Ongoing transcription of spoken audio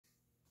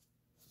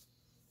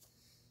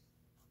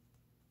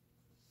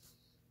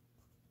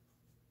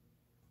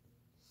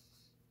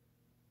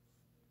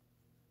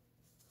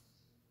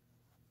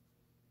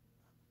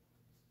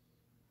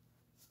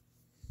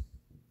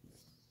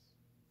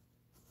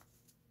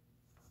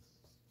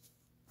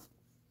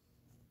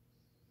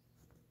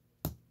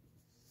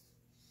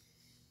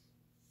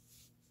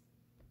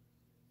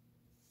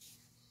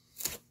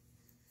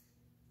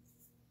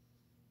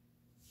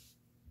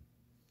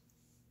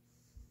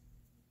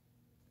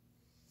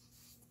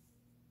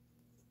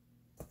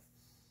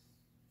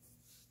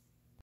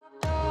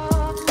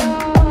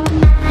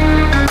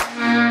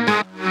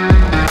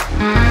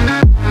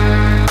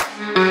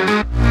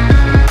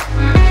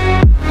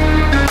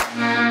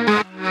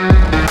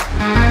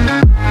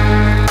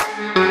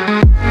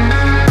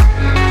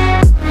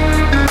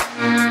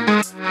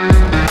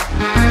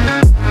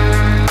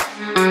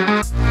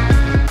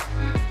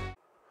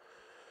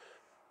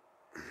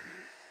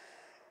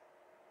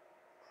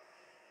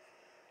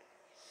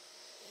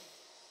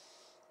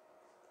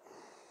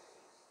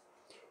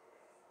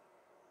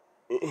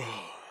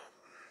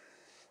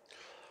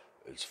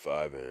It's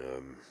 5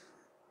 a.m.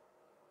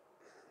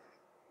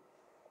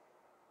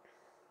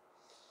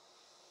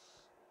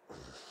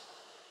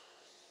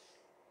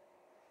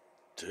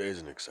 Today's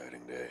an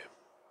exciting day.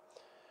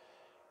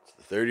 It's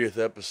the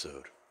 30th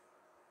episode.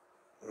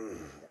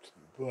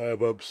 Why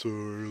I'm up so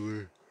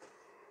early?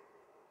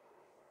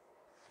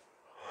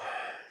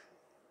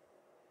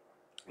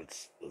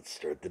 Let's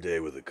start the day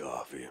with a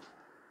coffee.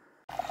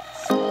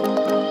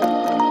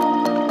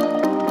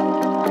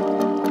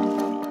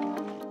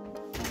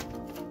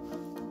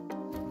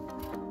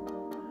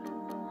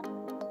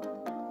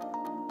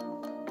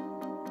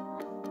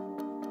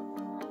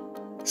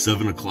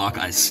 7 o'clock,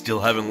 I still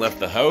haven't left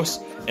the house,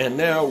 and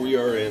now we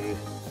are in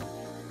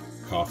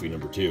coffee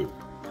number 2.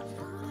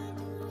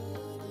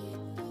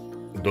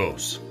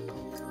 Dos.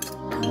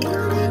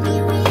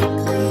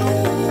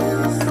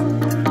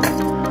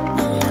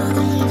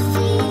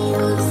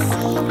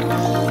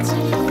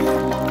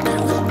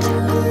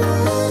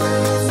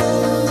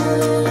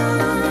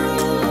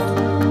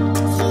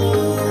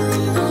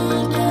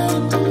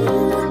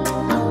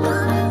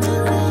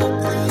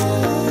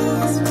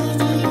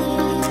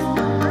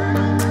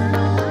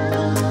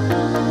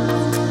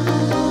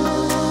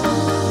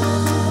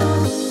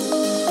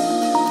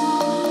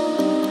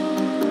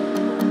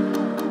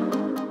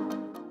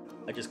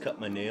 I just cut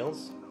my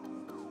nails,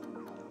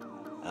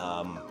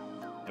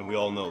 and we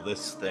all know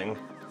this thing,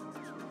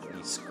 when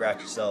you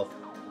scratch yourself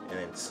and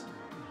it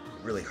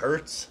really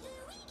hurts,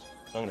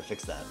 so I'm gonna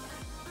fix that.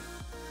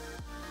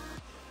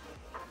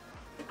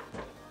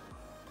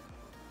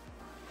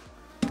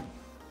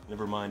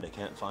 Never mind, I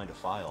can't find a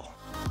file.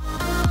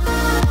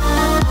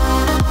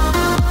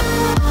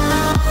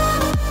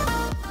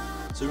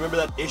 So remember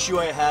that issue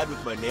I had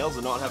with my nails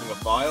and not having a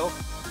file?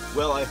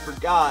 Well, I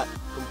forgot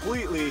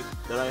completely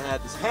that I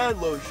had this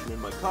hand lotion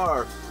in my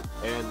car,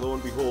 and lo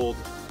and behold,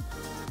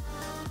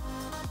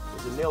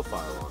 there's a nail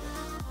file on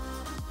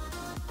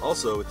it.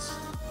 Also, it's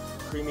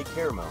creamy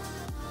caramel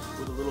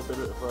with a little bit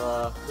of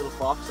a little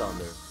fox on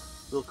there,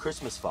 little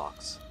Christmas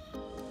fox.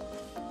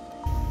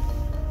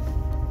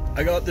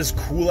 I got this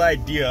cool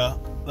idea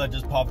that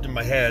just popped in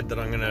my head that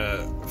I'm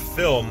gonna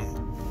film,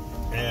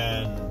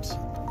 and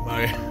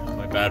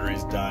my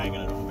battery's dying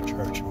and I don't have a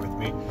charger with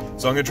me.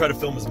 So I'm gonna try to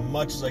film as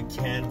much as I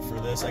can for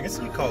this. I guess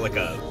you call it like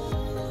a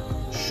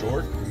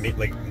short,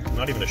 like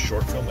not even a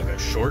short film, like a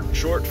short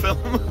film.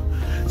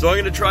 So I'm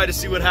gonna try to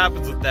see what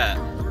happens with that.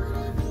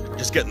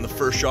 Just getting the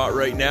first shot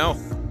right now.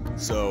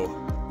 So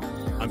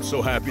I'm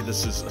so happy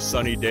this is a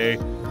sunny day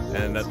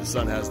and that the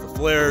sun has the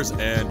flares,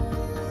 and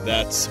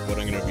that's what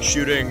I'm gonna be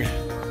shooting.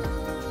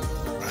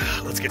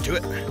 Let's get to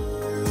it.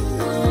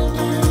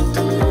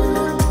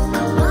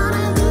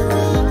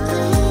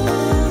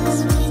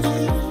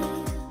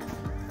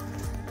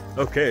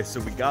 Okay, so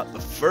we got the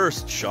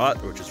first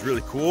shot, which is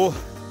really cool.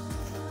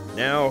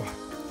 Now,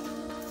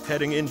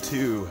 heading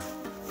into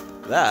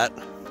that,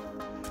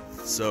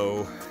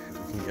 so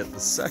we can get the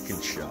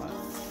second shot.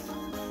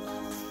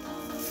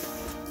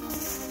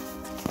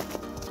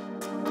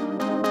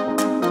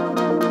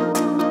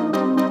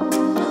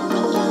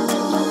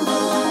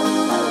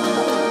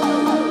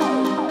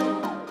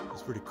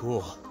 That's pretty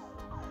cool.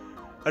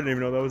 I didn't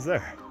even know that was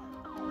there.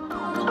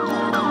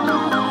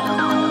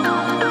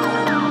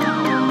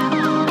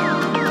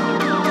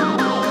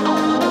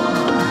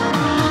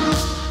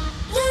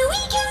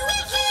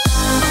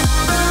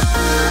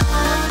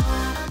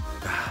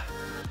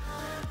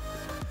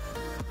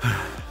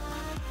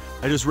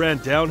 I just ran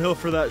downhill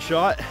for that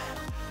shot,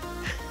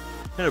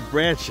 and a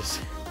branch just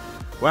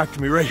whacked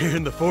me right here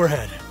in the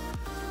forehead.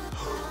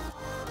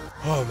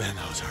 Oh man,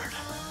 that was hard.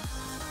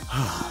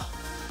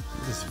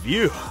 This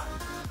view,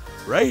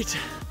 right?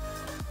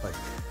 Like,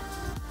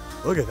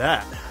 look at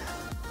that.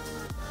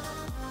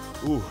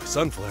 Ooh,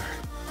 sun flare.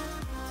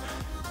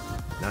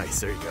 Nice,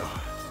 there you go.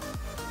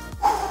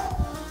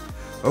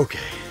 Okay,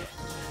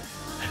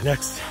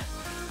 next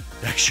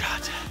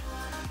shot.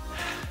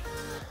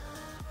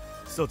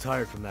 Still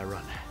tired from that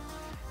run.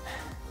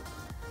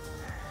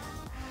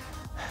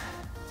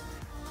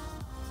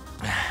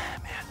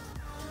 Man.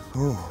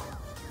 Ooh.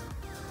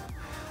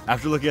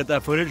 After looking at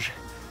that footage,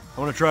 I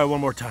want to try it one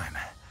more time.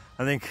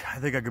 I think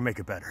I can make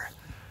it better.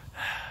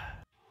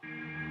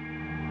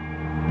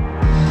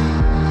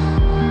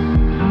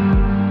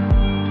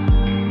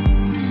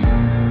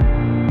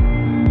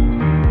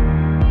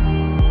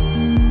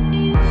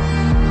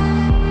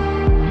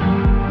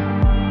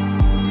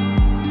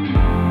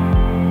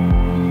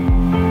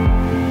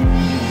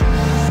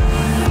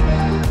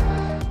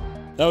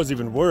 That was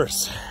even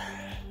worse.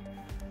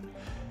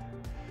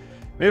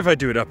 Maybe if I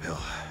do it uphill,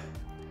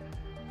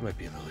 it might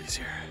be a little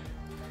easier.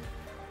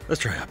 Let's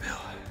try uphill.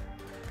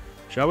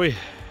 Shall we?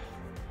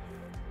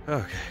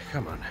 Okay,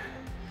 come on.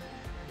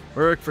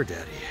 Work for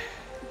daddy.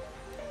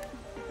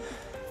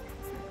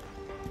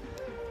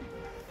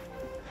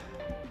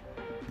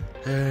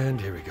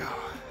 And here we go.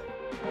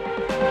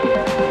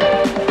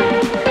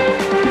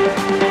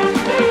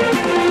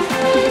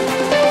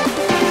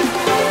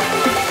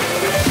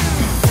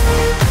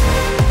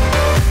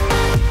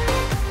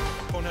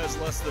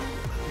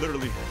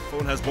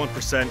 has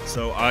 1%,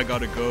 so I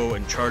gotta go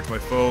and charge my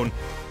phone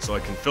so I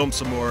can film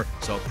some more.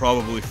 So I'll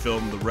probably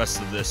film the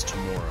rest of this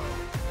tomorrow,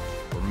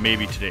 or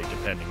maybe today,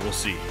 depending. We'll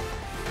see.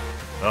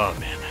 Oh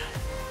man,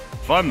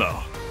 fun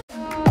though.